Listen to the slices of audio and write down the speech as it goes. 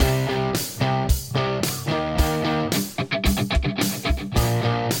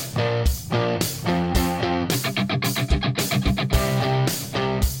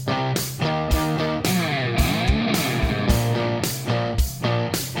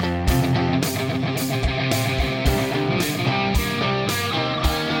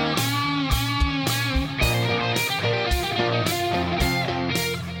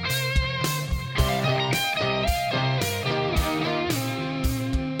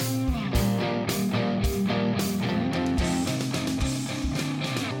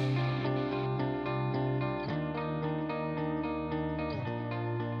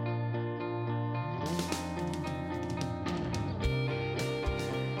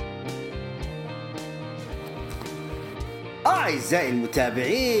أعزائي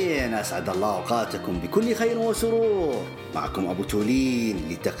المتابعين، أسعد الله أوقاتكم بكل خير وسرور. معكم أبو تولين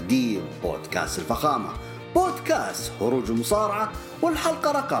لتقديم بودكاست الفخامة، بودكاست هروج المصارعة،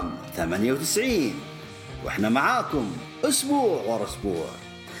 والحلقة رقم 98، وإحنا معاكم أسبوع ورا أسبوع.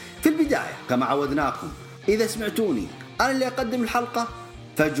 في البداية كما عودناكم، إذا سمعتوني أنا اللي أقدم الحلقة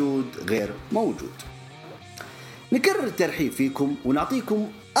فجود غير موجود. نكرر الترحيب فيكم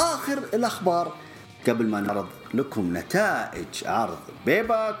ونعطيكم آخر الأخبار قبل ما نعرض لكم نتائج عرض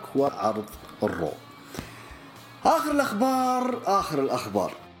بيباك وعرض الرو. آخر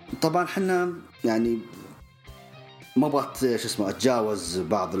الأخبار طبعا حنا يعني ما بغت أتجاوز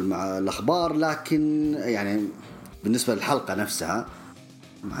بعض الأخبار، لكن يعني بالنسبة للحلقة نفسها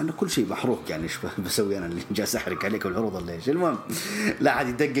مع أن كل شيء محروق، يعني إيش بسوي أنا اللي جالس أحرق عليكم العروض اللي إيش. المهم لا عاد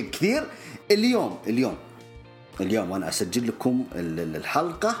يدقق كثير. اليوم وأنا أسجل لكم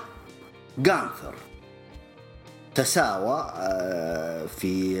الحلقة غانثر تساوى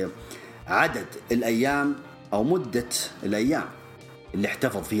في عدد الأيام أو مدة الأيام اللي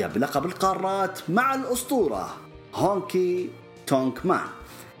احتفظ فيها بلقب القارات مع الأسطورة هونكي تونك مان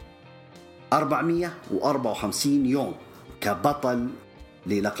 454 يوم كبطل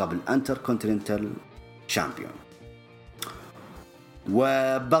للقب الانتر كونتيننتال شامبيون.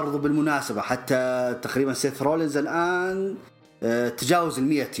 وبرضو بالمناسبة حتى تقريبا سيث رولينز الآن تجاوز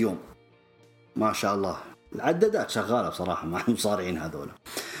 100 يوم، ما شاء الله العدادات شغالة بصراحة مع المصارعين هذول.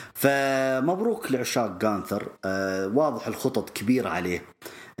 فمبروك لعشاق غانثر، واضح الخطط كبيرة عليه.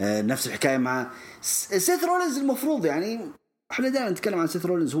 نفس الحكاية مع سيث رولينز. المفروض يعني احنا دائما نتكلم عن سيث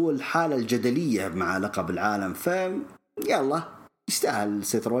رولينز، هو الحالة الجدلية مع لقب العالم، يلا يستاهل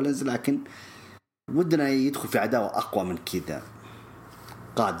سيث رولينز، لكن ودنا يدخل في عداوة أقوى من كذا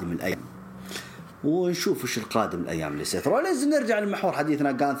قادم الأيام، ونشوف وش القادم الأيام لسيث رولينز. نرجع للمحور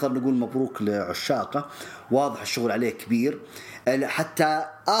حديثنا غانثر، نقول مبروك لعشاقه، واضح الشغل عليه كبير. حتى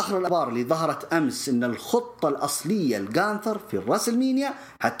آخر الأخبار اللي ظهرت أمس إن الخطة الأصلية لغانثر في الراسلمينيا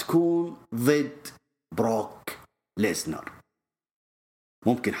حتكون ضد بروك ليسنر.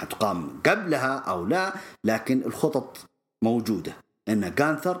 ممكن حتقام قبلها أو لا، لكن الخطط موجودة إن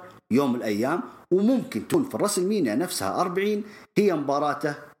غانثر يوم من الأيام، وممكن تكون في الراسلمينيا نفسها 40 هي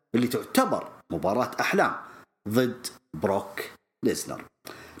مباراته اللي تعتبر مباراة أحلام ضد بروك ليسنر.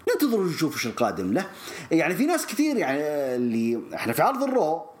 ننتظر ونشوف ايش القادم له. يعني في ناس كثير، يعني اللي احنا في عرض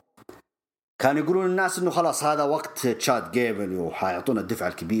الرو كانوا يقولون الناس انه خلاص هذا وقت تشاد جيبل وحيعطونا الدفعة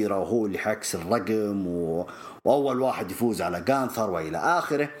الكبيرة وهو اللي حيكسر الرقم واول واحد يفوز على غانثر والى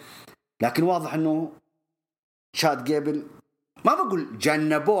اخره. لكن واضح انه تشاد جيبل ما بقول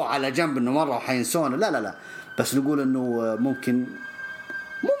جنبوه على جنب انه مرة وحينسونه، لا، بس نقول انه ممكن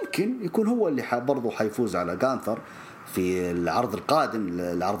يكون هو اللي برضو حيفوز على غانثر في العرض القادم،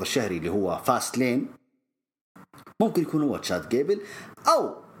 العرض الشهري اللي هو فاست لين. ممكن يكون هو تشاد جيبل،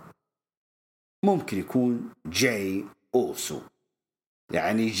 أو ممكن يكون جاي أوسو.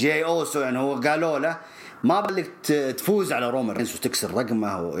 يعني جاي أوسو يعني هو قالوا له ما بالك تفوز على رومان رينز وتكسر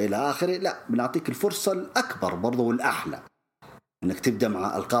رقمه وإلى آخره، لا بنعطيك الفرصة الأكبر برضو والأحلى إنك تبدأ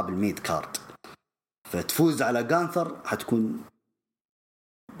مع ألقاب الميد كارد، فتفوز على غانثر حتكون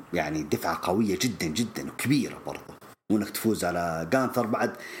يعني دفعة قوية جدا جدا وكبيرة برضو، وانك تفوز على غانثر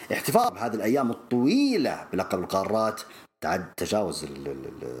بعد احتفاظ بهذه الايام الطويله بلقب القارات. تعد تجاوز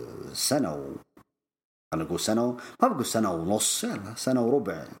السنه انا اقول سنه، ما بقول سنه ونص، يلا سنه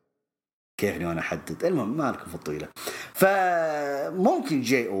وربع، كيفني انا احدد. المهم ما لكم في الطويله. فممكن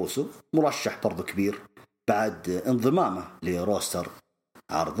جاي اوسو مرشح برضو كبير بعد انضمامه لروستر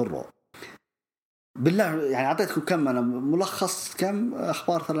عرض الرو. بالله يعني اعطيتكم كم انا ملخص، كم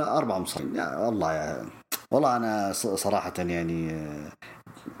اخبار 4 مصارين. يا الله والله أنا صراحة يعني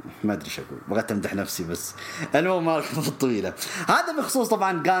ما أدري شو أقول، بغيت أمدح نفسي بس المهم ما في الطويلة. هذا بخصوص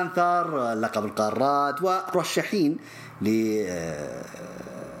طبعا غانثر لقب القارات ورشحين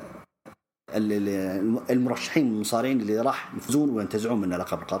المرشحين المصارعين اللي راح يفوزون وينتزعون من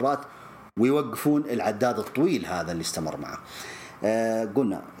لقب القارات ويوقفون العداد الطويل هذا اللي استمر معه.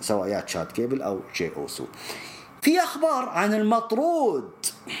 قلنا سواء يا تشاد كيبل أو جي أوسو. في أخبار عن المطرود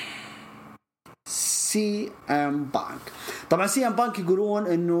سي ام بانك. طبعا سي ام بانك يقولون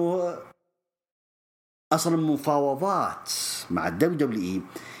انه اصلا المفاوضات مع الدبليو دبليو اي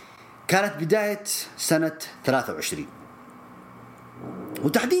كانت بداية سنة 23،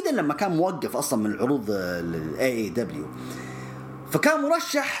 وتحديدا لما كان موقف اصلا من العروض الاي اي دبليو، فكان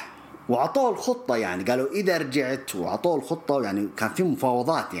مرشح وعطوه الخطة. يعني قالوا اذا رجعت وعطوه الخطة، يعني كان في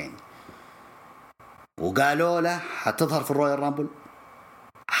مفاوضات يعني، وقالوا له حتظهر في الرويال رامبل،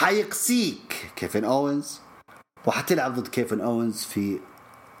 حيقسيك كيفن أوينز وحتلعب ضد كيفن أوينز في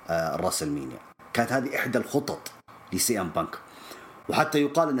الراسلمينيا. كانت هذه إحدى الخطط لسي ام بانك. وحتى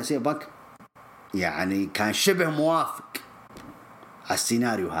يقال ان سي ام بانك يعني كان شبه موافق على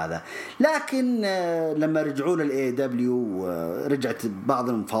السيناريو هذا، لكن لما رجعوا للاي دبليو رجعت بعض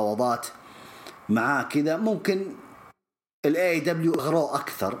المفاوضات معاه كذا، ممكن الاي دبليو اغروه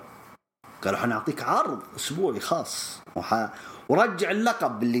اكثر، قالوا حنعطيك عرض اسبوعي خاص ورجع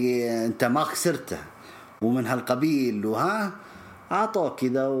اللقب اللي انت ما خسرته ومن هالقبيل، وها عطوه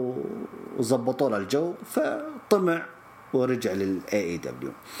كذا وزبطوا له الجو، فطمع ورجع للاي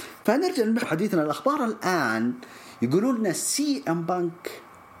دبليو. فنرجع لحديثنا الاخبار الان. يقولون لنا سي ام بانك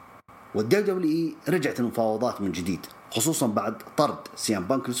والدبليو دبليو اي رجعت المفاوضات من جديد، خصوصا بعد طرد سي ام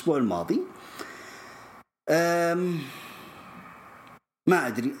بانك الاسبوع الماضي. ما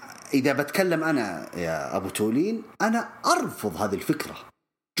ادري اذا بتكلم انا يا ابو تولين، انا ارفض هذه الفكره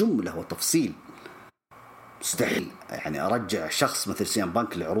جمله وتفصيل. مستحيل يعني ارجع شخص مثل سي ام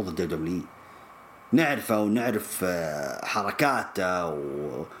بانك لعروض الدبليو دبليو، نعرفه ونعرف حركاته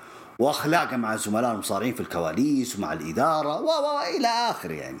واخلاقه مع زملاء المصارعين في الكواليس ومع الاداره والى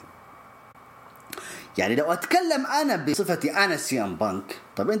اخره. يعني لو اتكلم انا بصفتي انا سي ام بانك،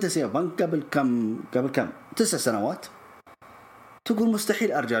 طب انت سي ام بانك قبل كم 9 سنوات تقول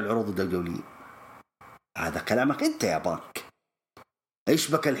مستحيل ارجع لعروض الدبليو دبليو. هذا كلامك انت يا بانك،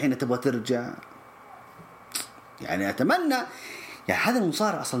 ايش بك الحين تبغى ترجع؟ يعني اتمنى، يعني هذا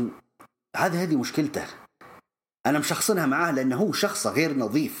المصارع اصلا هذه مشكلته، انا مشخصنها معاه لانه هو شخص غير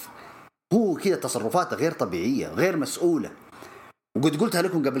نظيف، هو كذا تصرفاته غير طبيعيه غير مسؤوله. وقد قلتها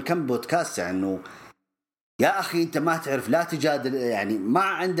لكم قبل كم بودكاست، يعني انه يا اخي انت ما تعرف لا تجادل، يعني ما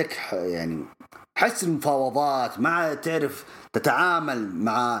عندك يعني حس المفاوضات، ما تعرف تتعامل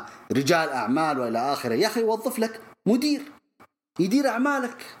مع رجال اعمال والى اخره. يا اخي وظف لك مدير يدير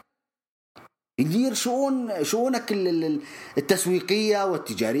اعمالك، يدير شؤونك التسويقيه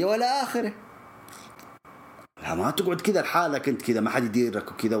والتجاريه والى اخره. لا ما تقعد كذا لحالك انت كذا ما حد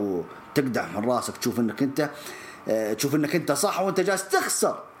يديرك وكذا وتقدح من راسك، تشوف انك انت صح وانت جالس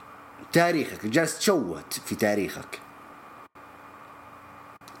تخسر تاريخك، جالس تشوه في تاريخك.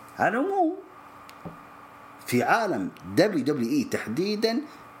 على العموم في عالم دبليو دبليو اي تحديدا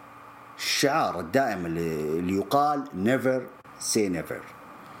الشعار الدائم اللي يقال never say never،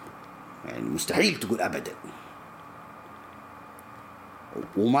 يعني مستحيل تقول ابدا.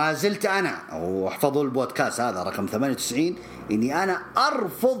 وما زلت انا، واحفظوا البودكاست هذا رقم 98، اني انا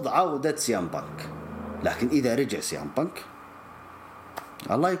ارفض عودة سيام بانك. لكن اذا رجع سيام بانك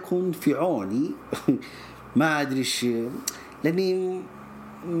الله يكون في عوني ما ادري ايش، لاني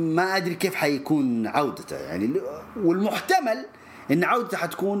ما ادري كيف حيكون عودته يعني، والمحتمل ان عودته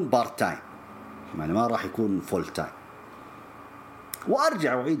حتكون بارت تايم، يعني ما راح يكون فول تايم.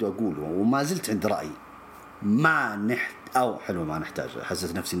 وارجع واعيد واقول وما زلت عند رايي، ما نحتاج،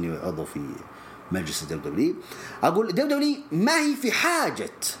 حسيت نفسي اني عضو في مجلس الدبليو، اقول الدبليو ما هي في حاجه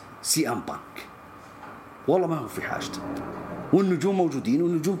سي ام بانك، والله ما هو في حاجته. والنجوم موجودين،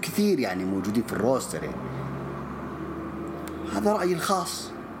 والنجوم كثير يعني موجودين في الروستر يعني. هذا رايي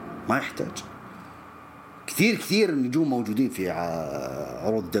الخاص، ما يحتاج كثير النجوم موجودين في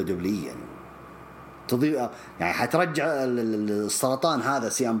عروض الدبليو يعني. تضيع يعني حترجع السرطان هذا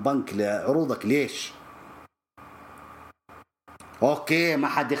سي ام بانك لعروضك ليش؟ اوكي ما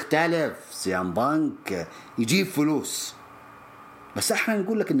حد يختلف، سي ام بانك يجيب فلوس، بس احنا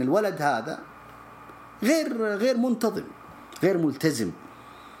نقول لك ان الولد هذا غير منتظم، غير ملتزم،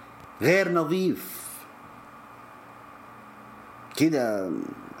 غير نظيف كذا،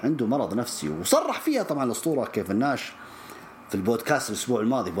 عنده مرض نفسي. وصرح فيها طبعا الاسطوره كيف الناش في البودكاست الاسبوع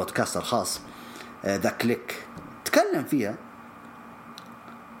الماضي، بودكاست الخاص ذا كليك، تكلم فيها.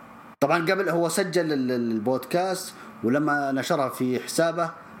 طبعا قبل هو سجل البودكاست، ولما نشرها في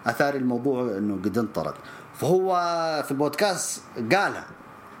حسابه اثار الموضوع انه قد انطرد، فهو في البودكاست قال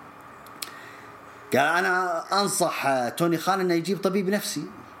انا انصح توني خان انه يجيب طبيب نفسي،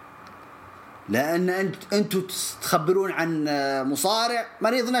 لان انتوا تخبرون عن مصارع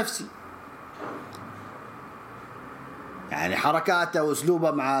مريض نفسي. يعني حركاته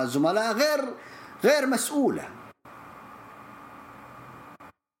واسلوبه مع زملاء غير مسؤولة.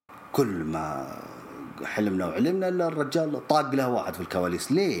 كل ما حلمنا وعلمنا الا الرجال طاق له واحد في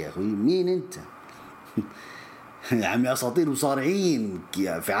الكواليس. ليه يا اخوي؟ مين انت؟ يا عمي اساطير مصارعين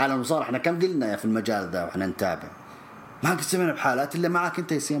في عالم المصارعة احنا كم قلنا في المجال ده واحنا نتابع، ما قد سمعنا بحالات الا معك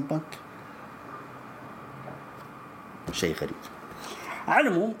انت يا سي ام بانك. شيء غريب. على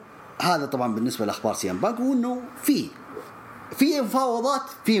العموم هذا طبعا بالنسبه لاخبار سي ام بانك، وانه في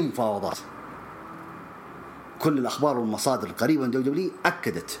مفاوضات. كل الاخبار والمصادر القريبه من دبليو دبليو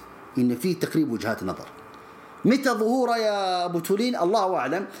اكدت ان في تقريب وجهات نظر، متى ظهوره يا ابو تولين؟ الله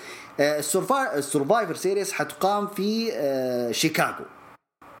اعلم. السرفايفر سيريس حتقام في شيكاغو.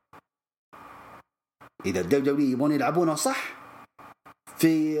 اذا الدبليو يبون يلعبونه صح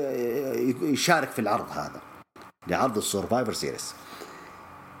في يشارك في العرض هذا لعرض السرفايفر سيريس.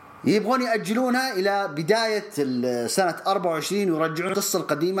 يبغون يأجلونها إلى بداية سنة 24 ويرجعون القصة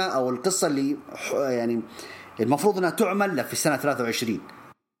القديمة أو القصة اللي يعني المفروض أنها تعمل في سنة 23،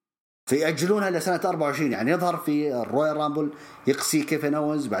 فيأجلونها إلى سنة 24. يعني يظهر في الرويال رامبل يقصي كيفن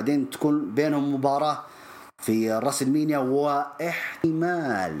أوينز، بعدين تكون بينهم مباراة في راسلمينيا،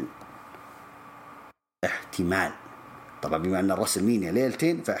 واحتمال طبعا بما أن الراسلمينيا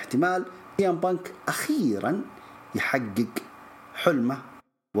ليلتين فاحتمال سيام بانك أخيرا يحقق حلمه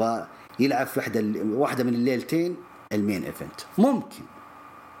ويلعب في واحدة من الليلتين المين إيفنت.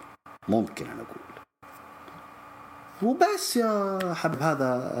 ممكن أنا أقول. وبس يا حبيب،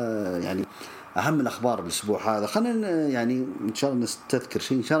 هذا يعني أهم الأخبار الأسبوع هذا. خلينا يعني إن شاء الله نستذكر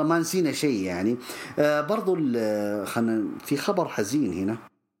شيء، إن شاء الله ما نسينا شيء يعني. برضو خلينا في خبر حزين هنا.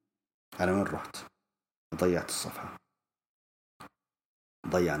 أنا وين رحت؟ ضيعت الصفحة،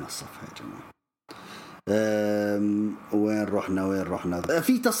 ضيعنا الصفحة يا جماعة. وين رحنا؟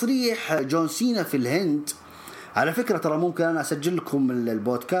 في تصريح جون سينا في الهند. على فكرة ترى ممكن أنا أسجل لكم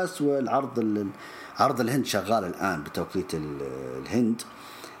البودكاست والعرض عرض الهند شغال الآن بتوقيت الهند.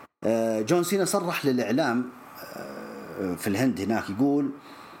 جون سينا صرح للإعلام في الهند هناك، يقول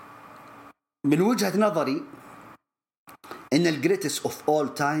من وجهة نظري إن الجريتست أوف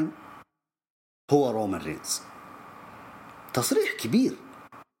أول تايم هو رومان رينز. تصريح كبير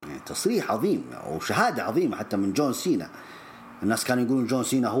يعني، تصريح عظيم أو شهادة عظيمة حتى من جون سينا. الناس كانوا يقولون جون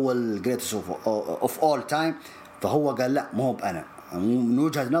سينا هو الجريتست أوف أول تايم، فهو قال لا، مو بأنا، من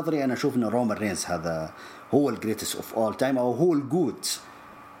وجهة نظري أنا أشوف إن رومان رينز هذا هو الجريتست أوف أول تايم، أو هو الجود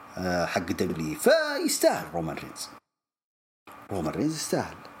حق الدبليو. فيستاهل رومان رينز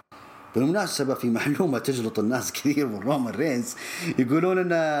يستاهل. بالمناسبة في معلومة تجلط الناس كثير من رومان رينز، يقولون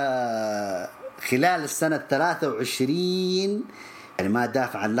إن خلال السنة 23 يعني ما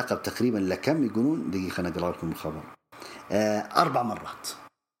دافع عن اللقب تقريبا لكم، يقولون دقيقة خلنا أقرأ لكم الخبر. 4 مرات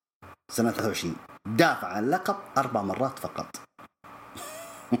سنة 23 دافع عن اللقب 4 مرات فقط.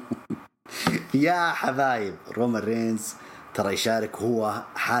 يا حبايب، رومان رينز ترى يشارك، هو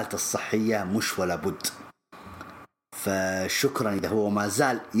حالته الصحية مش ولا بد، فشكرا إذا هو ما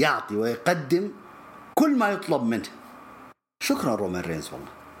زال يعطي ويقدم كل ما يطلب منه. شكرا رومان رينز والله،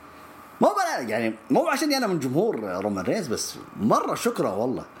 مو عشان أنا من جمهور رومان رينز، بس مرة شكرا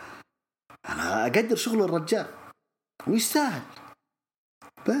والله، أنا أقدر شغل الرجال ويستاهل.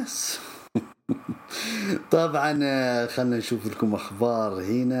 بس طبعا خلنا نشوف لكم أخبار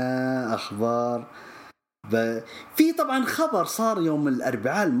هنا. أخبار في طبعا خبر صار يوم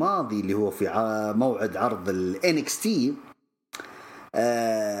الأربعاء الماضي اللي هو في موعد عرض ال NXT.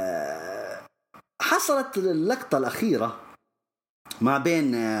 حصلت اللقطة الأخيرة ما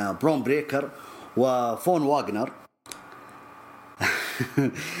بين برون بريكر وفون واغنر.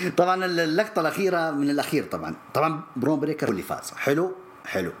 طبعا اللقطة الأخيرة من الأخير، طبعا برون بريكر هو اللي فاز.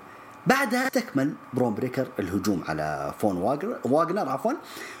 حلو. بعدها تكمل برون بريكر الهجوم على فون واغنر عفوا.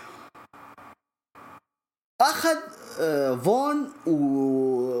 أخذ فون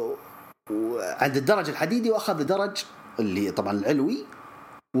عند الدرج الحديدي، وأخذ الدرج اللي طبعا العلوي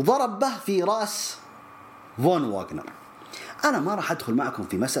وضرب به في رأس فون واغنر. أنا ما راح أدخل معكم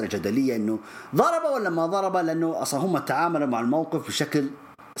في مسألة جدلية إنه ضربه ولا ما ضربه، لأنه أصلا هم تعاملوا مع الموقف بشكل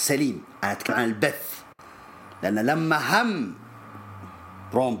سليم. أنا أتكلم عن البث، لأن لما هم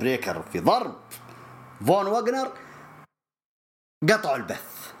برون بريكر في ضرب فون واغنر قطعوا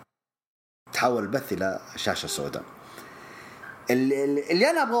البث، تحول البث إلى شاشة سوداء. اللي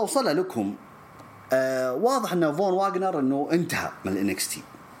أنا أبغى أوصله لكم واضح أن فون واغنر أنه انتهى من NXT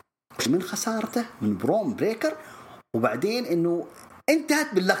من خسارته من برون بريكر، وبعدين أنه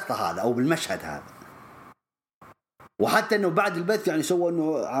انتهت باللقطة هذا أو بالمشهد هذا. وحتى أنه بعد البث يعني سووا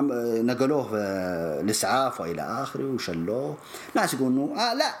أنه نقلوه الإسعاف وإلى آخره وشلوه. ناس يقولون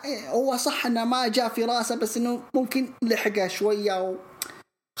أنه لا هو صح أنه ما جاء في راسه، بس أنه ممكن لحقه شوية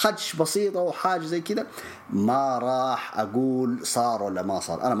خدش بسيطة وحاجة زي كذا. ما راح أقول صار ولا ما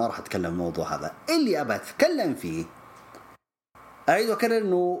صار، أنا ما راح أتكلم الموضوع هذا. اللي أبغى أتكلم فيه أريد أكرر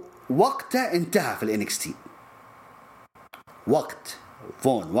أنه وقته انتهى في NXT. وقت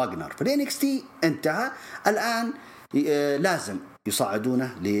فون واغنر في NXT انتهى. الآن لازم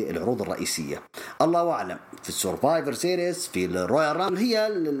يصعدونه للعروض الرئيسية. الله أعلم في السورفايفر سيريس في الرويال رامبل، هي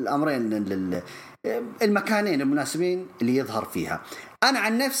الأمرين المكانين المناسبين اللي يظهر فيها. أنا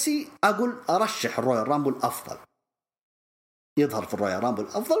عن نفسي أقول أرشح الرويال رامبل أفضل، يظهر في الرويال رامبل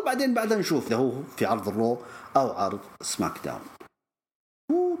أفضل، بعدين بعدها نشوف إذا هو في عرض الرو أو عرض سماك داون.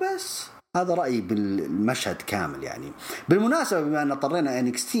 وبس هذا رأيي بالمشهد كامل. يعني بالمناسبة بما أن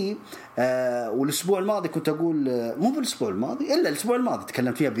اضطرينا NXT والأسبوع الماضي كنت أقول مو بالأسبوع الماضي إلا الأسبوع الماضي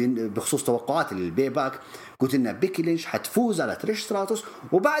تكلم فيها بخصوص توقعات للبيباك، قلت إن بيكي لينش حتفوز على تريش ستراتوس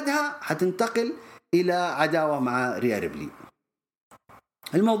وبعدها حتنتقل إلى عداوة مع ريا ريبلي.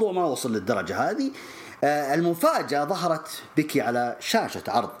 الموضوع ما وصل للدرجة هذه. المفاجأة ظهرت بيكي على شاشة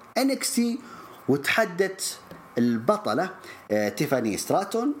عرض NXT وتحدت البطلة تيفاني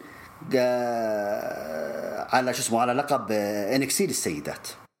ستراتون على على لقب NXT للسيدات.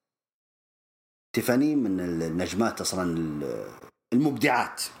 تيفاني من النجمات أصلا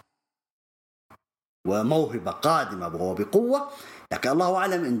المبدعات وموهبة قادمة وبقوة، لكن الله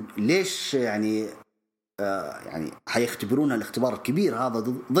أعلم ليش يعني حيختبرونها الاختبار الكبير هذا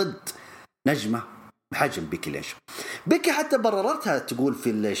ضد نجمة بحجم بيكي لينش. بيكي حتى بررتها تقول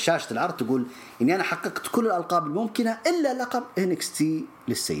في شاشة العرض، تقول إني أنا حققت كل الألقاب الممكنة إلا لقب NXT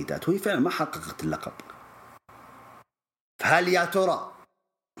للسيدات، وهي فعلا ما حققت اللقب. فهل يا ترى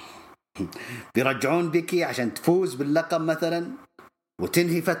بيرجعون بيكي عشان تفوز باللقب مثلا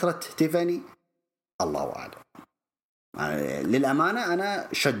وتنهي فترة تيفاني؟ الله أعلم. للأمانة أنا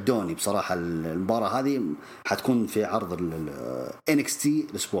شدوني بصراحة. المباراة هذه حتكون في عرض NXT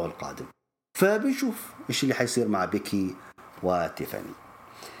الأسبوع القادم، فبنشوف إيش اللي حيصير مع بيكي وتيفاني.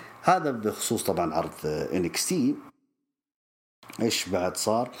 هذا بخصوص طبعا عرض NXT. إيش بعد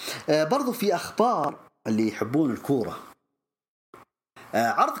صار؟ برضو في أخبار اللي يحبون الكورة.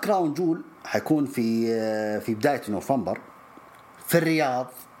 عرض كراون جول حيكون في بداية نوفمبر في الرياض،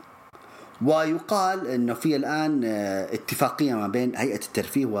 ويقال انه في الان اتفاقيه ما بين هيئه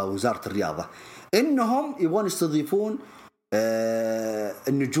الترفيه ووزاره الرياضه انهم يبغون يستضيفون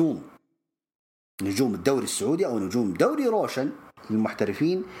نجوم الدوري السعودي او نجوم دوري روشن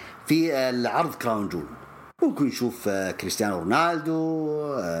المحترفين في العرض كراون جول. ممكن نشوف كريستيانو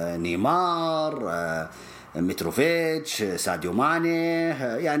رونالدو، نيمار، متروفيتش، ساديو ماني،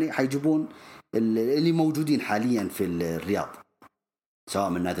 يعني حيجيبون اللي موجودين حاليا في الرياض، سواء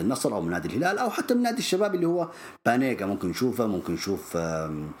من نادي النصر أو من نادي الهلال أو حتى من نادي الشباب اللي هو بانيجا. ممكن نشوف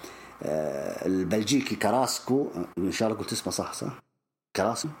البلجيكي كراسكو، إن شاء الله قلت اسمه صح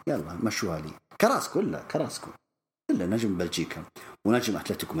كراسكو، يلا مشوها لي كراسكو إلا نجم بلجيكا ونجم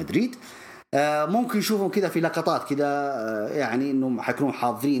أتلتيكو مدريد. ممكن نشوفهم كذا في لقطات كذا، يعني إنهم حيكونوا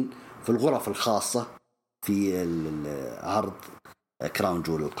حاضرين في الغرف الخاصة في العرض كراون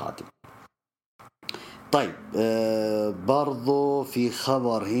جول القادم. طيب برضو في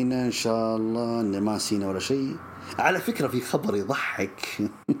خبر هنا إن شاء الله إن ما نسينا ولا شيء. على فكرة في خبر يضحك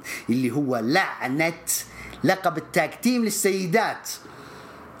اللي هو لعنة لقب التاج تيم للسيدات.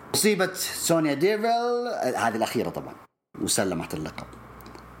 أصيبت سونيا ديفل هذه الأخيرة طبعا وسلمت اللقب.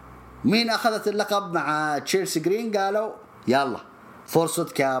 مين أخذت اللقب مع تشيلسي جرين؟ قالوا يلا فرصة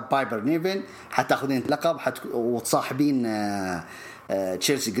كبايبر نيفن حتاخذين اللقب وتصاحبين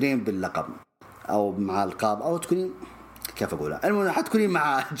تشيلسي جرين باللقب او مع القاب، او تكونين كيف اقولها، المهم حتكونين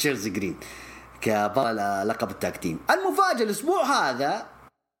مع تشيلسي جرين كبطل لقب التاج تيم. المفاجأة الاسبوع هذا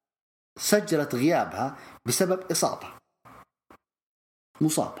سجلت غيابها بسبب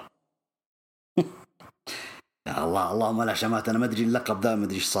مصابة. يا الله اللهم لا شمات، انا ما ادري اللقب ده ما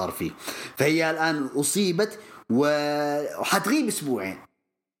ادري ايش صار فيه. فهي الان اصيبت وحتغيب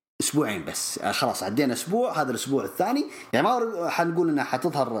اسبوعين بس. خلاص عدينا اسبوع، هذا الاسبوع الثاني، يعني ما حنقول انها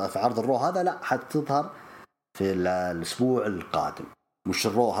حتظهر في عرض الرو هذا، لا حتظهر في الاسبوع القادم، مش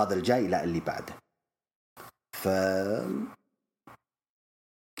الرو هذا الجاي، لا اللي بعده. ف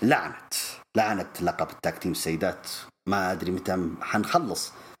لعنت لقب التاج تيم السيدات. ما ادري متى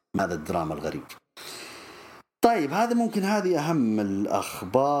حنخلص من هذا الدراما الغريب. طيب هذه اهم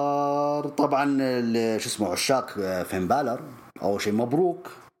الاخبار. طبعا عشاق فين بالر اول شيء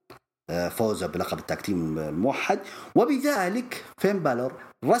مبروك فوزه بلقب التاج تيم الموحد، وبذلك فين بالر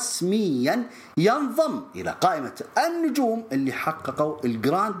رسميا ينضم الى قائمة النجوم اللي حققوا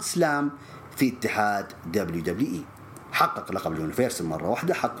الجراند سلام في اتحاد WWE. حقق لقب اليونيفرسال مرة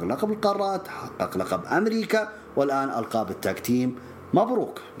واحدة، حقق لقب القارات، حقق لقب أمريكا، والآن ألقاب التاج تيم.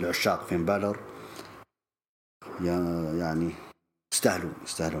 مبروك لعشاق فين بالر، يعني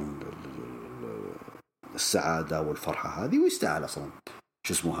يستاهلون السعادة والفرحة هذه، ويستاهل أصلا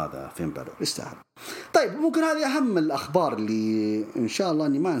هذا فين بالر يستاهل. طيب ممكن هذه أهم الأخبار اللي إن شاء الله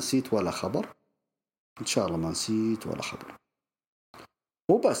أني ما نسيت ولا خبر، إن شاء الله ما نسيت ولا خبر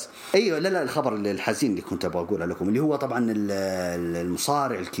وبس. أيوة لا الخبر الحزين اللي كنت أبغى أقوله لكم اللي هو طبعا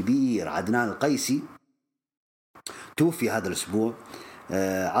المصارع الكبير عدنان القيسي توفي هذا الأسبوع.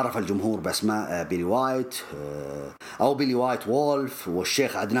 عرف الجمهور بأسماء بيلي وايت أو بيلي وايت وولف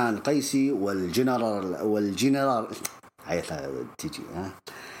والشيخ عدنان القيسي والجنرال تيجي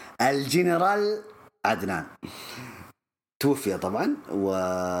الجنرال عدنان. توفي طبعا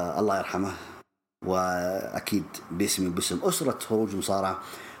والله يرحمه، وأكيد باسم أسرة هروج مصارعة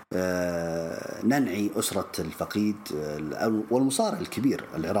ننعي أسرة الفقيد والمصارع الكبير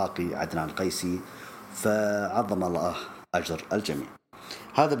العراقي عدنان القيسي، فعظم الله أجر الجميع.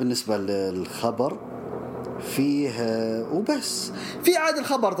 هذا بالنسبة للخبر. فيه وبس في عاد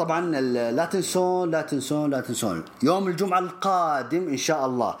الخبر طبعا لا تنسون يوم الجمعة القادم إن شاء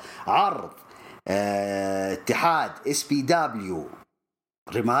الله عرض اتحاد SPW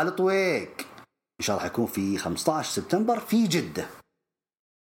رمال طويق إن شاء الله حيكون في 15 سبتمبر في جدة.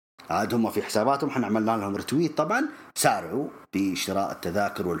 عاد هم في حساباتهم احنا عملنا لهم رتويت طبعا، سارعوا بشراء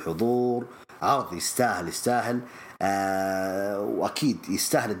التذاكر والحضور. عرض يستاهل واكيد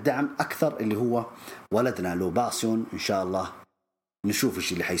يستاهل الدعم اكثر اللي هو ولدنا لو باسيون. ان شاء الله نشوف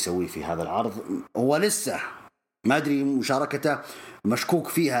ايش اللي حيسويه في هذا العرض. هو لسه ما ادري مشاركته مشكوك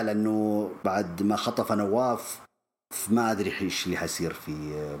فيها لانه بعد ما خطف نواف ما ادري ايش اللي حيصير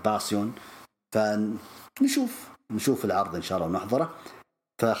في باسيون، فنشوف العرض ان شاء الله ونحضره،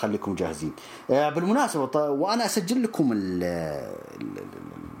 فخليكم جاهزين. بالمناسبة وأنا أسجل لكم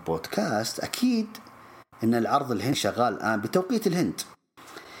البودكاست أكيد إن العرض الهند شغال الآن بتوقيت الهند.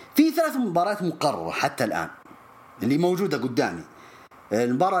 في 3 مباريات مقررة حتى الآن اللي موجودة قدامي.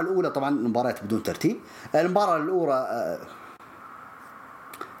 المباراة الأولى طبعا المباريات بدون ترتيب. المباراة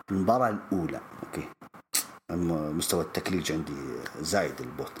الأولى أوكي، مستوى التكليج عندي زايد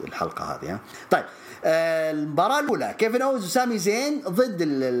الحلقة هذه. طيب المباراة الأولى كيفن أوز وسامي زين ضد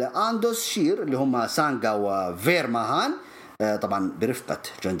الأندوس شير اللي هم سانغا وفير ماهان، طبعا برفقة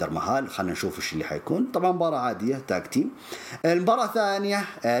جندر مهال. خلينا نشوف ايش اللي حيكون. طبعا مباراة عادية تاج تيم. المباراة الثانية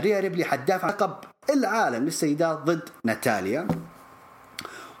ريا ريبلي حتدافع عن لقب العالم للسيدات ضد ناتاليا.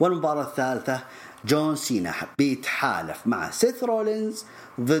 والمباراة الثالثة جون سينا بيتحالف مع سيث رولينز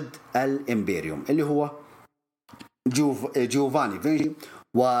ضد الإمبيريوم اللي هو جوفاني فينشي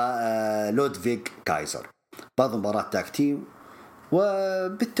ولودفيغ كايزر. بعض مباراة تاج تيم،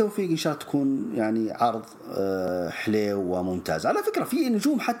 وبالتوفيق إن شاء الله تكون يعني عرض حلو وممتاز. على فكرة في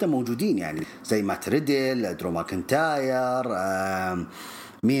نجوم حتى موجودين يعني زي مات ريدل، درو ماكنتاير،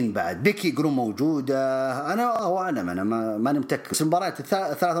 مين بعد، بيكي يقولون موجودة. أنا ما متأكد، بس المباريات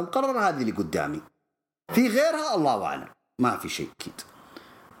الثلاثة مقررة هذه اللي قدامي. في غيرها الله أعلم، ما في شيء أكيد.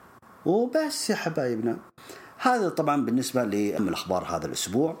 وبس يا حبايبنا، هذا طبعا بالنسبة لأهم الأخبار هذا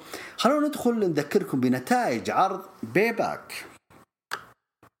الأسبوع. خلونا ندخل نذكركم بنتائج عرض بيباك.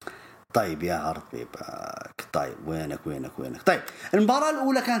 طيب يا عرض بيباك، طيب وينك. طيب المباراة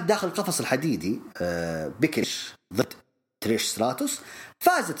الأولى كانت داخل القفص الحديدي، بيكي ضد تريش ستراتوس.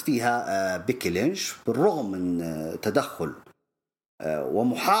 فازت فيها بيكي لينش بالرغم من تدخل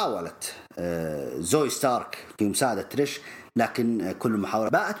ومحاولة زوي ستارك في مساعدة تريش، لكن كل محاولة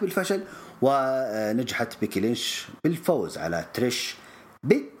باءت بالفشل، ونجحت بيكي لينش بالفوز على تريش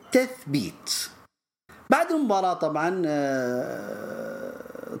بالتثبيت. بعد المباراة طبعا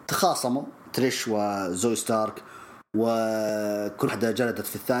تخاصموا تريش وزوي ستارك، وكل واحدة جلدت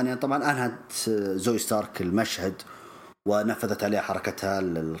في الثانية. طبعا أنهت زوي ستارك المشهد ونفذت عليها حركتها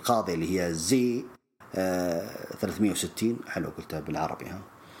القاضية اللي هي زي 360. حلو قلتها بالعربي ها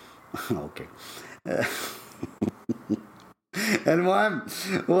أوكي المهم،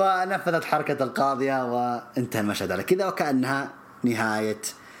 ونفذت حركة القاضية وانتهى المشهد على كذا، وكأنها نهاية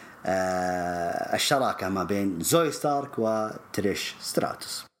الشراكة ما بين زوي ستارك وتريش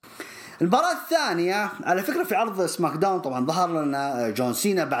ستراتوس. المباراة الثانية على فكرة في عرض سماك داون طبعا ظهر لنا جون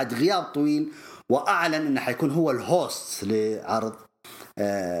سينا بعد غياب طويل، وأعلن أنه حيكون هو الهوست لعرض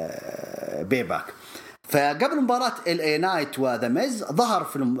بيباك. فقبل مباراة LA نايت وذا ميز ظهر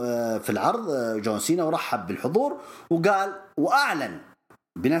في العرض جون سينا ورحب بالحضور وقال وأعلن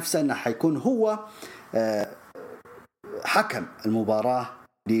بنفسه أنه حيكون هو حكم المباراة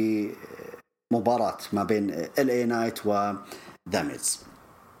لمباراة ما بين LA نايت وذا ميز.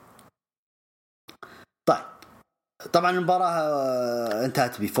 طيب طبعا المباراة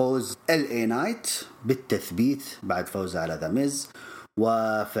انتهت بفوز LA نايت بالتثبيت بعد فوزه على ذا ميز.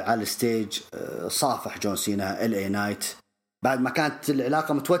 وفي الستيج صافح جون سينا LA نايت بعد ما كانت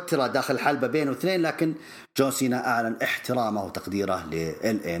العلاقة متوترة داخل الحلبة بينه واثنين، لكن جون سينا أعلن احترامه وتقديره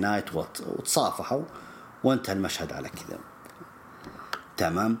LA نايت وتصافحوا وانتهى المشهد على كذا.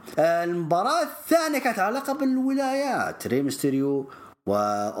 تمام. المباراة الثانية كانت علاقة بالولايات، ري ميستيريو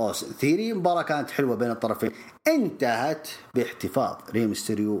وأوستن ثيري. مباراة كانت حلوة بين الطرفين، انتهت باحتفاظ ري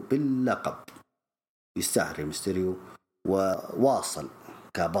ميستيريو باللقب. يستاهل ري ميستيريو وواصل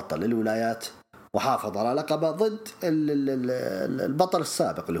كبطل الولايات، وحافظ على لقبه ضد البطل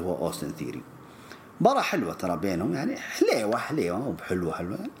السابق اللي هو أوستن ثيري. مباراة حلوة ترى بينهم، يعني حليوة مو بحلوة،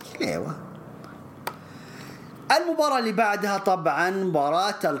 حليوة. المباراة اللي بعدها طبعا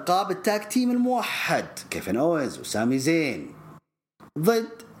مباراة ألقاب التاج تيم الموحد، كيفن أوينز وسامي زين ضد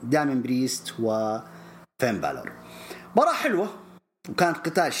دامين بريست وفين بالور. مباراة حلوة، وكانت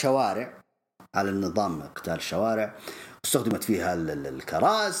قتال شوارع على النظام، قتال شوارع، استخدمت فيها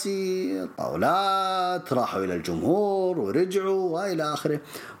الكراسي، الطاولات، راحوا إلى الجمهور ورجعوا وإلى آخره.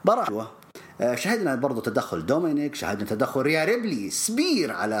 مباراة حلوة. شاهدنا برضو تدخل دومينيك، شاهدنا تدخل ريا ريبلي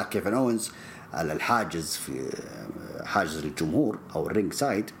سبير على كيفن أوينز على الحاجز، في حاجز الجمهور أو الرينج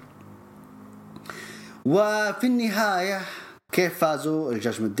سايد. وفي النهاية كيف فازوا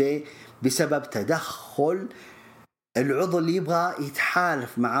الجاجمنت داي؟ بسبب تدخل العضو اللي يبغى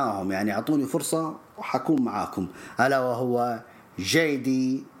يتحالف معاهم، يعني اعطوني فرصة وحكون معاكم، ألا وهو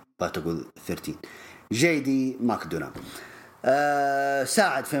جيدي باتقول 13 جيدي ماكدونا.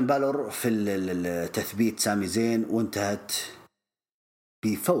 ساعد فين بالور في تثبيت سامي زين، وانتهت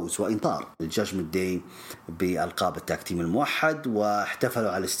بفوز وإنطار الجاجمنت داي بألقاب التاج تيم الموحد.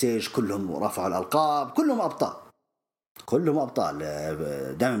 واحتفلوا على الستيج، كلهم رفعوا الألقاب، كلهم أبطال.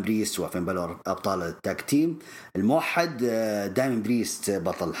 دايمن بريست وفين بالور أبطال التاج تيم الموحد، دايمن بريست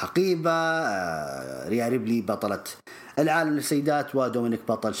بطل الحقيبة، ريا ريبلي بطلة العالم للسيدات، ودومينيك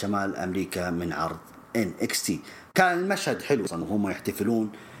بطل شمال أمريكا من عرض NXT. كان المشهد حلو وهم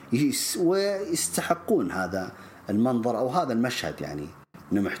يحتفلون ويستحقون هذا المنظر أو هذا المشهد، يعني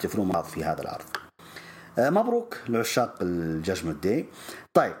أنهم يحتفلون مع بعض في هذا العرض. مبروك لعشاق الجاجمنت داي.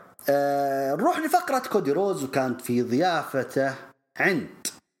 طيب نروح لفقرة كودي روز، وكانت في ضيافته عند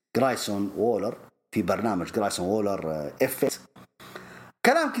جرايسون وولر في برنامج جرايسون وولر F.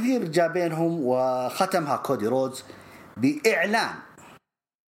 كلام كثير جاء بينهم، وختمها كودي روز بإعلان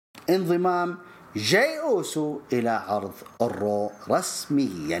انضمام جاي أوسو إلى عرض الرو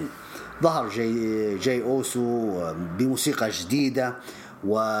رسميا. ظهر جاي أوسو بموسيقى جديدة،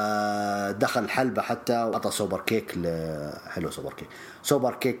 ودخل الحلبة حتى، وعطى سوبر كيك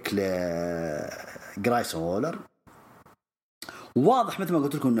سوبر كيك لجرايسون وولر. واضح مثل ما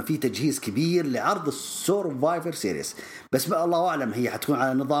قلت لكم انه في تجهيز كبير لعرض السورفايفر سيريس، بس بقى الله اعلم هي حتكون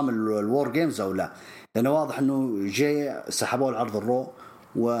على نظام الوور جيمز او لا، لانه واضح انه جاي سحبوا العرض الرو،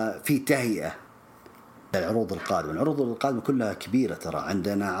 وفي تهيئة العروض القادمة كلها كبيرة ترى.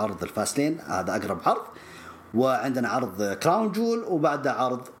 عندنا عرض الفاسلين، هذا أقرب عرض، وعندنا عرض كراون جول، وبعد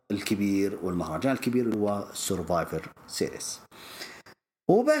عرض الكبير والمهرجان الكبير هو سورفايفر سيريس.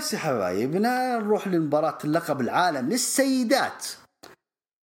 وبس يا حبايبنا نروح لمباراة اللقب العالم للسيدات،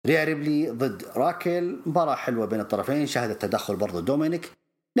 ريا ريبلي ضد راكيل. مباراة حلوة بين الطرفين، شهدت تدخل برضو دومينيك،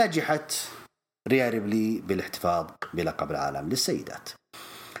 نجحت ريا ريبلي بالاحتفاظ بلقب العالم للسيدات.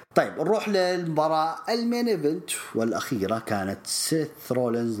 طيب نروح للمباراة المين ايفنت والأخيرة، كانت سيث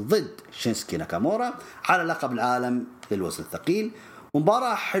رولينز ضد شينسكي ناكامورا على لقب العالم للوزن الثقيل.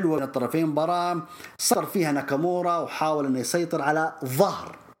 مباراة حلوة من الطرفين، مباراة سيطر فيها ناكامورا وحاول أن يسيطر على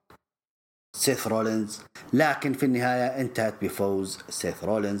ظهر سيث رولينز، لكن في النهاية انتهت بفوز سيث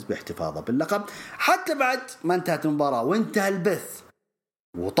رولينز باحتفاظه باللقب. حتى بعد ما انتهت المباراة وانتهى البث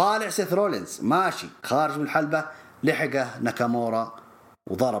وطالع سيث رولينز ماشي خارج من الحلبة، لحقه ناكامورا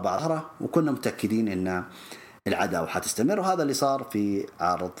وضرب على ظهره، وكنا متأكدين ان العداوة حتستمر، وهذا اللي صار في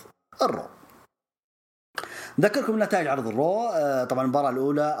عرض الرو. ذكركم نتائج عرض الرو. طبعا المباراة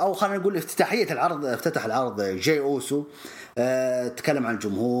الأولى، أو خلينا نقول افتتاحية العرض، افتتح العرض جاي أوسو، تكلم عن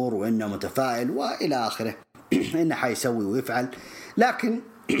الجمهور وإنه متفائل وإلى آخره إنه حيسوي ويفعل، لكن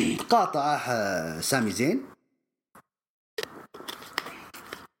قاطعه سامي زين،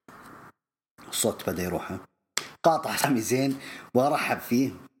 الصوت بدأ يروح، قاطع سامي زين ورحب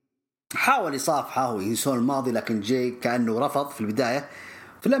فيه، حاول يصافحه وينسون الماضي، لكن جاي كأنه رفض في البداية.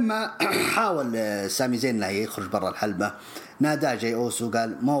 فلما حاول سامي زين لا يخرج برا الحلبة، نادى جاي أوسو،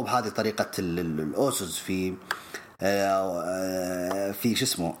 قال ما هو بهذه طريقة الأوسوس في شو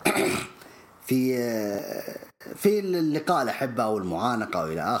اسمه في اللقاء الأحبة أو المعانقة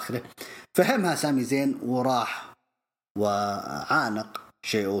وإلى آخره. فهمها سامي زين وراح وعانق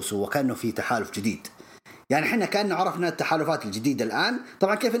جاي أوسو، وكأنه في تحالف جديد، يعني احنا كأننا عرفنا التحالفات الجديدة الآن.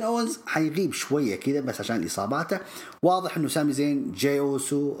 طبعا كيفن أوينز حيغيب شوية كذا بس عشان إصاباته. واضح إنه سامي زين، جاي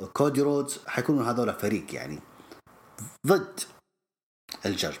أوسو، كودي رودز حيكونوا هذول فريق يعني ضد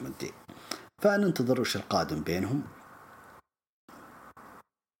الجاجمنت دي، فننتظر وش القادم بينهم.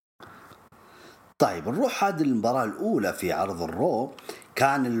 طيب نروح هذه المباراة الأولى في عرض الرو،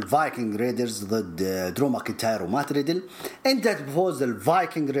 كان الفايكنج ريدرز ضد درو ماكنتاير ومات ريدل. انتهت بفوز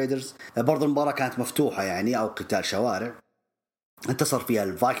الفايكنج ريدرز. برضو المباراة كانت مفتوحة يعني، أو قتال شوارع، انتصر فيها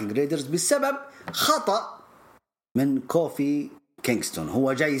الفايكنج ريدرز بسبب خطأ من كوفي كينغستون.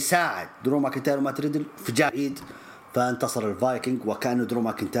 هو جاي يساعد درو ماكنتاير ومات ريدل في جايد، فانتصر الفايكنج، وكأنه درو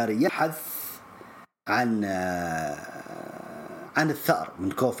ماكنتاير يبحث عن الثأر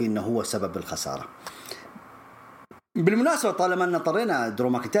من كوفي انه هو سبب الخسارة. بالمناسبة طالما أن طرينا درو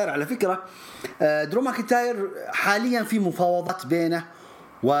ماكنتاير، على فكرة درو ماكنتاير حاليا في مفاوضات بينه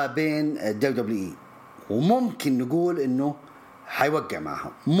وبين WWE، وممكن نقول انه حيوقع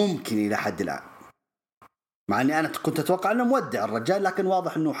معهم، ممكن الى حد الان، مع اني انا كنت اتوقع انه مودع الرجال، لكن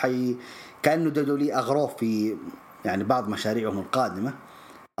واضح انه كانه دولي اغروه في يعني بعض مشاريعهم القادمه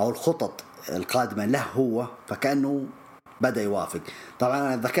او الخطط القادمه له هو، فكانه بدا يوافق. طبعا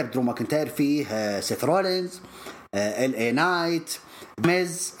انا ذكرت درو ماكنتاير فيه سيث رولينز، ال اي نايت،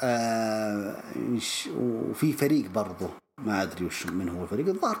 ميز، وفي فريق برضه ما ادري وش من هو الفريق،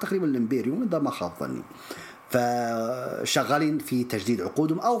 الظاهر تقريبا الامبيريوم اذا ما خاب ظني، فشغالين في تجديد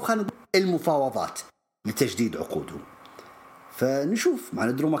عقودهم او خلينا المفاوضات لتجديد عقودهم. فنشوف. مع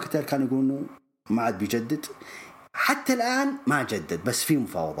درو ماكنتاير كان يقول انه ما عاد بيجدد، حتى الان ما جدد، بس في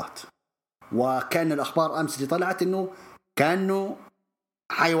مفاوضات، وكان الاخبار امس اللي طلعت انه كانه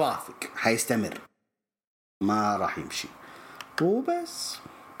حيوافق، حيستمر، ما راح يمشي وبس.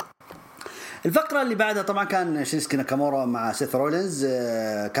 الفقرة اللي بعدها طبعا كان شينسكي ناكامورا مع سيث رولينز،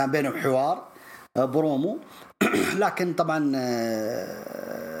 كان بينهم حوار برومو لكن طبعا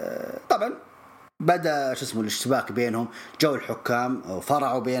بدأ الاشتباك بينهم، جو الحكام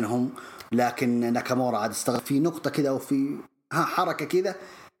وفرعوا بينهم، لكن ناكامورا عاد استغل في نقطة كده وفي حركة كده،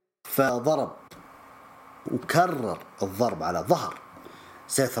 فضرب وكرر الضرب على ظهر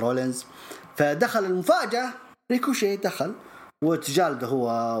سيث رولينز، فدخل المفاجأة ريكوشي دخل وتجالد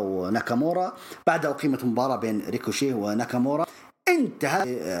هو وناكامورا. بعد أقيمت مباراة بين ريكوشي وناكامورا، انتهى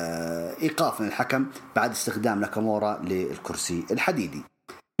إيقاف من الحكم بعد استخدام ناكامورا للكرسي الحديدي.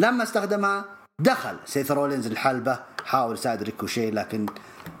 لما استخدمها دخل سيث رولينز الحلبة، حاول يساعد ريكوشي لكن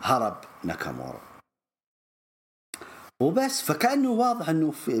هرب ناكامورا وبس. فكأنه واضح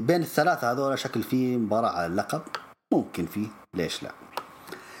أنه بين الثلاثة هذول شكل فيه مباراة على اللقب، ممكن فيه، ليش لا.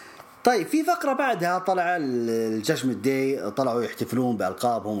 طيب في فقرة بعدها طلع الجاجمنت داي، طلعوا يحتفلون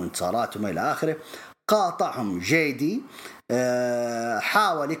بألقابهم وانتصاراتهم إلى آخره. قاطعهم جي دي،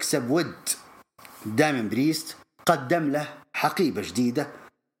 حاول يكسب ود دايمن بريست، قدم له حقيبة جديدة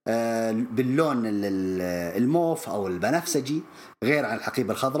باللون الموف أو البنفسجي غير عن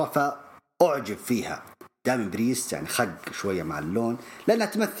الحقيبة الخضراء، فأعجب فيها دايمن بريست، يعني خق شوية مع اللون لأنها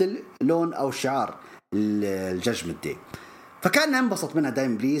تمثل لون أو شعار الجاجمنت داي، فكان انبسط منها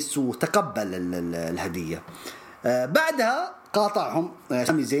دايمن بريست وتقبل الهدية. بعدها قاطعهم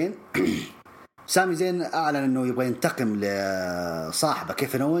سامي زين. سامي زين أعلن أنه يبغى ينتقم لصاحبه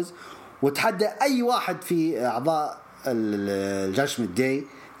كيفن أوينز، وتحدى أي واحد في أعضاء الجاجمنت داي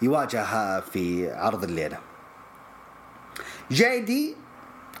يواجهها في عرض الليلة. جاي دي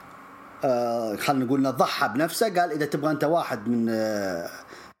خلنا نقول ضحى بنفسه، قال إذا تبغى أنت واحد من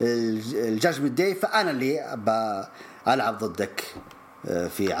الجاجمنت داي فأنا اللي ألعب ضدك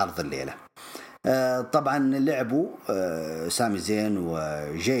في عرض الليلة. طبعا لعبوا سامي زين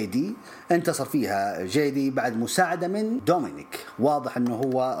وجيدي، انتصر فيها جيدي بعد مساعدة من دومينيك. واضح انه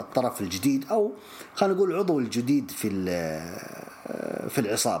هو الطرف الجديد او خلينا نقول العضو الجديد في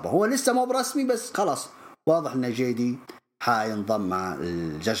العصابة، هو لسه مو برسمي بس خلاص واضح ان جيدي حينضم مع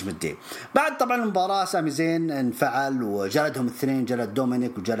الجاجمنت داي. بعد طبعا المباراة سامي زين انفعل وجلدهم الاثنين، جلد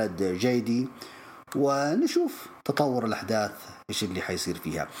دومينيك وجلد جيدي، ونشوف تطور الأحداث إيش اللي حيصير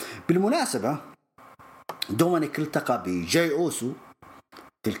فيها. بالمناسبة دومينيك التقى بجاي أوسو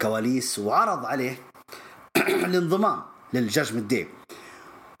في الكواليس وعرض عليه الانضمام للجاجمنت داي،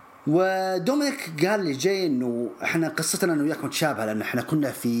 ودومينيك قال لي جاي إنه إحنا قصتنا إنه وياك متشابهة، لأن إحنا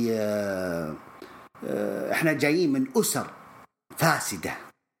كنا في إحنا جايين من أسر فاسدة،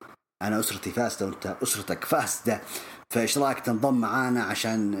 أنا أسرتي فاسدة وأنت أسرتك فاسدة، فإيش رأيك تنضم معانا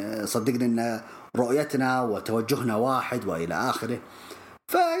عشان صدقني إن رؤيتنا وتوجهنا واحد وإلى آخره.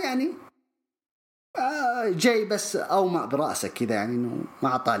 فيعني جاي بس أومأ برأسك كذا، يعني إنه ما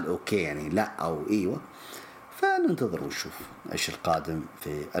عطى الأوكي، يعني لا أو إيوه، فننتظر ونشوف إيش القادم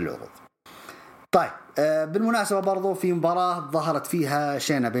في العروض. طيب بالمناسبة برضو في مباراة ظهرت فيها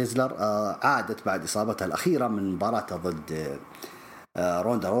شينا بيزلر، عادت بعد إصابتها الأخيرة من مباراتها ضد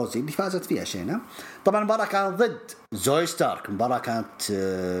روندا روزي اللي فازت فيها شينا. طبعا المباراة كانت ضد زوي ستارك، مباراة كانت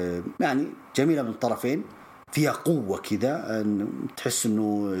يعني جميلة من الطرفين، فيها قوة كذا، تحس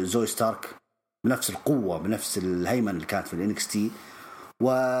انه زوي ستارك بنفس القوة بنفس الهيمنة اللي كانت في الانكس تي،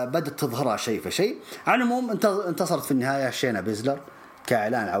 وبدت تظهرها شيء فشيء. على العموم انتصرت في النهاية شينا بيزلر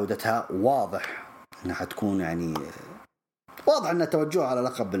كإعلان عودتها، واضح انها حتكون يعني واضح أنه توجه على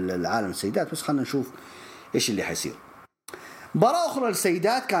لقب العالم السيدات، بس خلنا نشوف إيش اللي حيصير. مباراة أخرى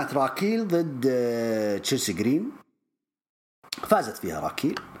للسيدات كانت راكيل ضد تشيلسي جرين، فازت فيها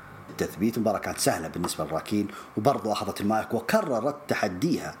راكيل التثبيت. المباراة كانت سهلة بالنسبة لراكيل، وبرضو أخذت المايك وكررت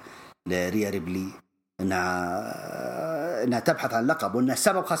تحديها لريا ريبلي إنها تبحث عن لقب، وإن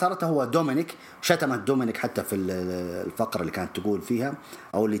سبب خسارتها هو دومينيك. شتمت دومينيك حتى في الفقرة اللي كانت تقول فيها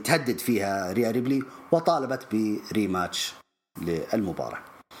أو اللي تهدد فيها ريا ريبلي، وطالبت بريماتش للمباراة.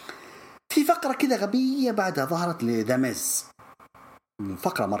 في فقرة كذا غبية بعدها ظهرت لذاميز،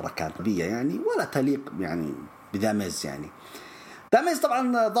 فقرة مرة كانت غبية يعني، ولا تليق يعني بذاميز. يعني ذاميز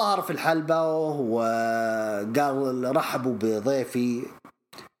طبعا ظهر في الحلبة وقال رحبوا بضيفي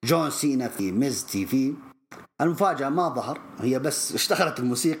جون سينا في ميز تي في. المفاجأة ما ظهر، هي بس اشتغلت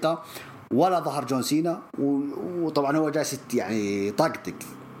الموسيقى ولا ظهر جون سينا، وطبعا هو جالس يعني طقطق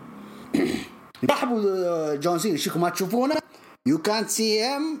رحبوا جون سينا، شيكم ما تشوفونه you can't see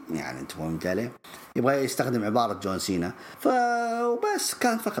him، يعني انت فهمت عليه، يبغى يستخدم عبارة جون سينا. فبس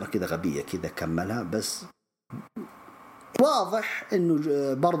كان فقرة كذا غبية كذا كملها، بس واضح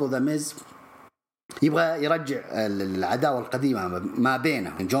انه برضو ذا ميز يبغى يرجع العداوة القديمة ما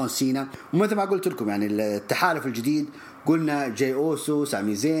بينه جون سينا. ومثل ما قلت لكم يعني التحالف الجديد، قلنا جاي أوسو،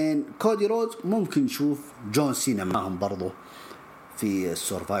 سامي زين، كودي رودز، ممكن نشوف جون سينا معهم برضو في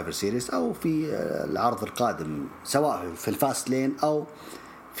السورفايفر سيريس أو في العرض القادم، سواء في الفاست لين أو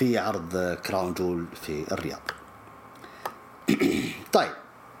في عرض كراون جول في الرياض. طيب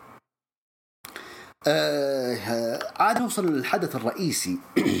عاد نوصل للحدث الرئيسي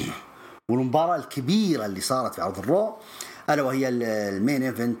والمباراة الكبيرة اللي صارت في عرض الرو، ألا وهي المين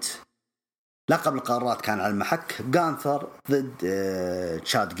إيفنت. لقب القارات كان على المحك، غانثر ضد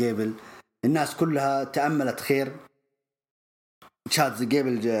تشاد جيبل. الناس كلها تأملت خير. تشاد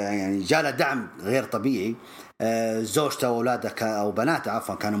جيبل يعني جاله دعم غير طبيعي، زوجته وأولاده أو بناته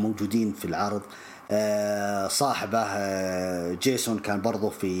عفوا كانوا موجودين في العرض. صاحبه جيسون كان برضو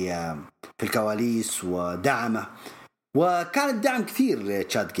في الكواليس ودعمه، وكان الدعم كثير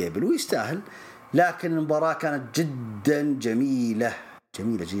لتشاد جيبل ويستاهل. لكن المباراة كانت جدا جميلة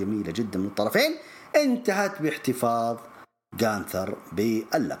جميلة جميلة جدا من الطرفين، انتهت باحتفاظ غانثر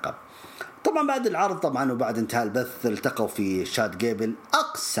باللقب. طبعا بعد العرض طبعا وبعد انتهاء البث التقوا في تشاد جيبل.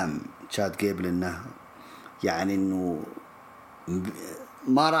 أقسم تشاد جيبل انه يعني انه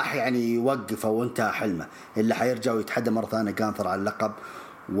ما راح يعني يوقف او انتهى حلمه، اللي حيرجع ويتحدى مرة ثانية غانثر على اللقب،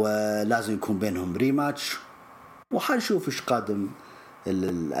 ولازم يكون بينهم ريماتش. وحنشوف ايش قادم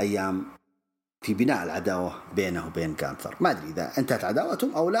الايام في بناء العداوة بينه وبين غانثر. ما ادري اذا انتهت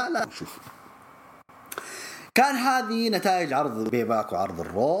عداوتهم او لا نشوف. كان هذه نتائج عرض بيباك وعرض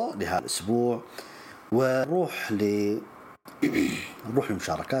الرو لهذا الاسبوع. ونروح نروح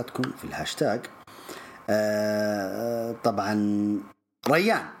لمشاركاتكم في الهاشتاج. طبعا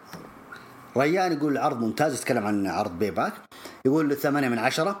ريان يقول العرض ممتاز، يتكلم عن عرض بيباك، يقول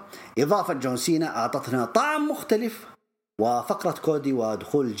 8/10. إضافة جون سينا أعطتنا طعم مختلف، وفقرة كودي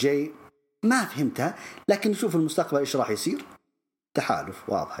ودخول جاي ما فهمتها، لكن نشوف المستقبل إيش راح يصير. تحالف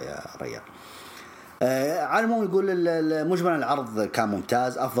واضح يا ريان. على العموم يقول مجمل العرض كان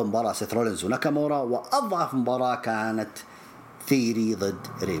ممتاز، أفضل مباراة سيث رولينز وناكامورا، وأضعف مباراة كانت ثيري ضد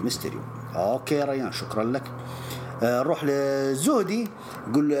ري ميستيريو. أوكي ريان شكرا لك. نروح لزودي،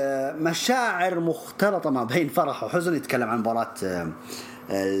 يقول مشاعر مختلطة ما بين فرح وحزن، يتكلم عن مباراة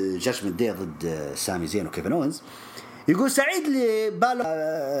الجاجمنت داي ضد سامي زين وكيفن أوينز. يقول سعيد لبالو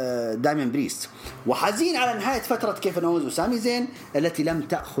دايمن بريست، وحزين على نهاية فترة كيفن أوينز وسامي زين التي لم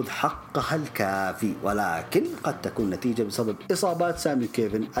تأخذ حقها الكافي، ولكن قد تكون نتيجة بسبب إصابات سامي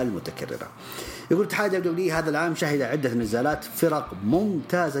وكيفن المتكررة. يقول اتحاد دولي هذا العام شهد عدة نزالات فرق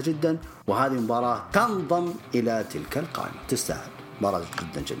ممتازة جدا، وهذه المباراة تنضم إلى تلك القائمة، تستاهل، مباراة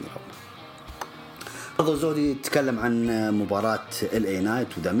جدا جميلة. برضو زودي يتكلم عن مباراة LA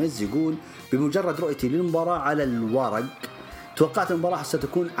نايت وداميز، يقول بمجرد رؤيتي للمباراة على الورق توقعت المباراة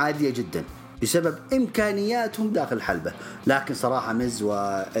ستكون عادية جدا بسبب إمكانياتهم داخل الحلبة، لكن صراحة ميز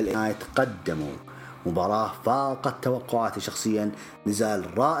والLA نايت قدموا مباراة فاقت توقعاتي شخصيا.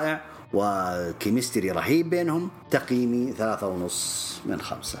 نزال رائع وكيمستري رهيب بينهم. تقييمي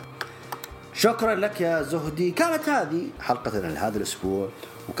 3.5/5. شكرا لك يا زهدي. كانت هذه حلقتنا لهذا الأسبوع،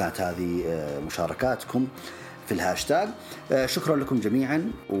 وكانت هذه مشاركاتكم في الهاشتاج. شكرا لكم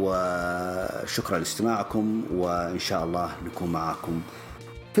جميعا، وشكرا لاستماعكم، وإن شاء الله نكون معكم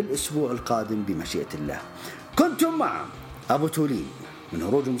في الأسبوع القادم بمشيئة الله. كنتم مع أبو تولين من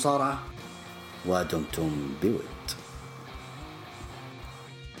هروج المصارعة، ودمتم بوي.